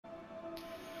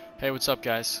Hey, what's up,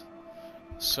 guys?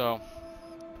 So,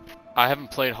 I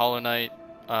haven't played Hollow Knight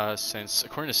since,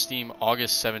 according to Steam,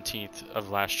 August 17th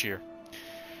of last year.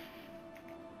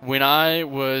 When I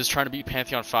was trying to beat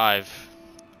Pantheon 5,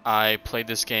 I played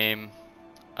this game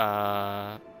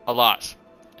a lot,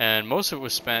 and most of it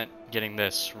was spent getting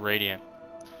this, Radiant.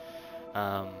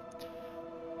 I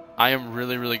am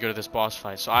really good at this boss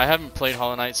fight, so I haven't played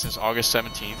Hollow Knight since August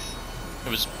 17th.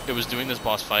 It was doing this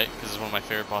boss fight, because it's one of my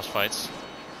favorite boss fights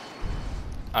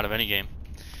out of any game.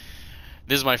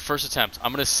 This is my first attempt.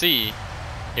 I'm gonna see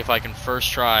if I can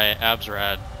first try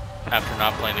Abzurad after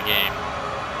not playing the game,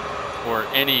 or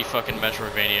any fucking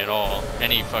Metroidvania at all,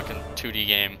 any fucking 2D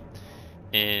game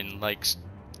in like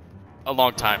a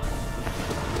long time.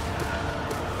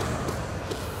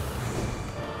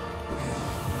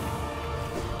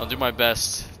 I'll do my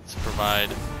best to provide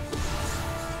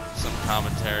some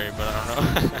commentary, but I don't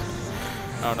know.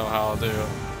 I don't know how I'll do.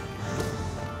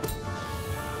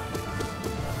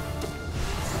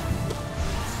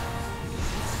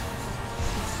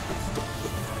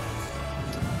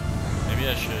 Maybe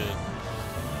I should.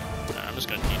 Nah, I'm just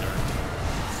gonna T-Dart.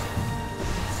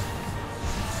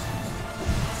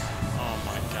 Oh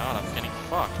my god, I'm getting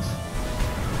fucked.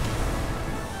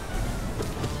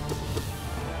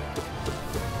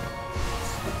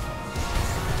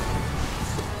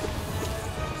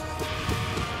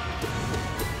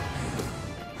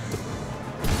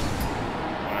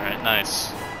 Alright,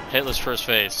 nice. Hitless first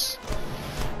phase.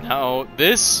 Now,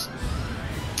 this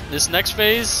next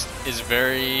phase is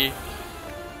very,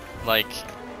 like,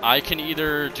 I can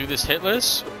either do this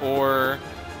hitless or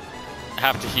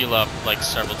have to heal up like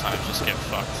several times, just get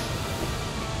fucked.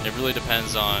 It really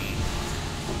depends on,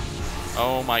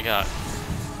 oh my god,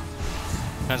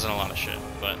 depends on a lot of shit,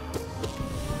 but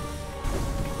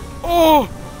oh.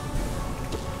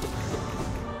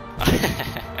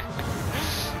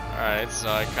 Alright, so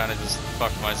I kind of just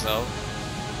fucked myself.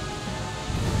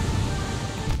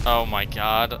 Oh my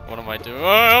god, what am I doing?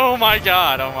 Oh my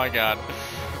god, oh my god.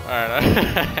 Alright,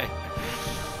 alright.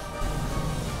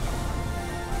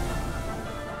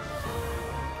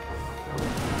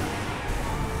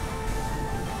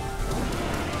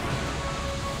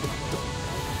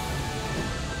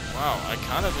 Wow, I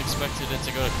kind of expected it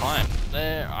to go to climb.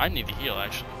 I need to heal,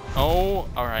 actually. Oh,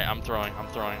 alright, I'm throwing.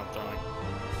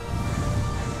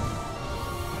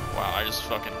 Wow, I just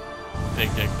fucking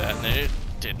big dick that, and it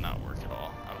did not work at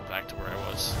all. I'm back to where I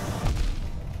was.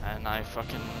 And I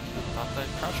fucking thought that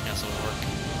crouch cancel would work.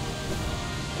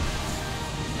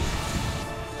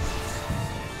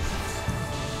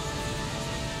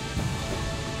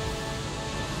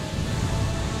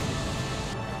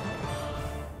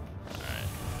 Alright,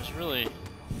 there's really...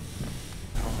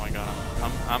 Oh my god,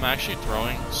 I'm actually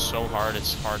throwing so hard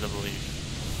it's hard to believe.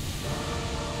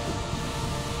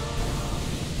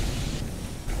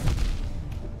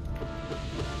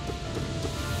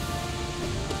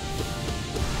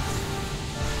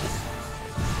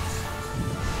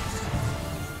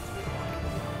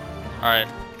 Alright,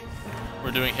 we're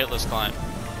doing hitless climb.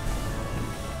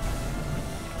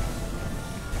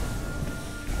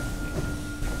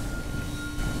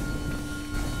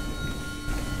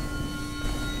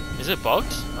 Is it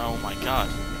bugged? Oh my god,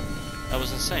 that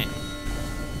was insane.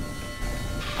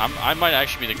 I might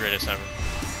actually be the greatest ever.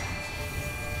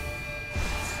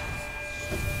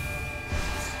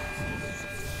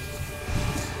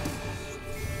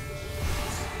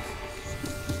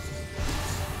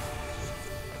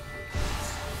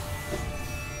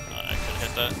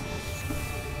 That.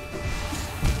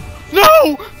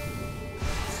 No!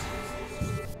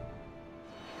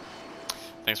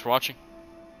 Thanks for watching.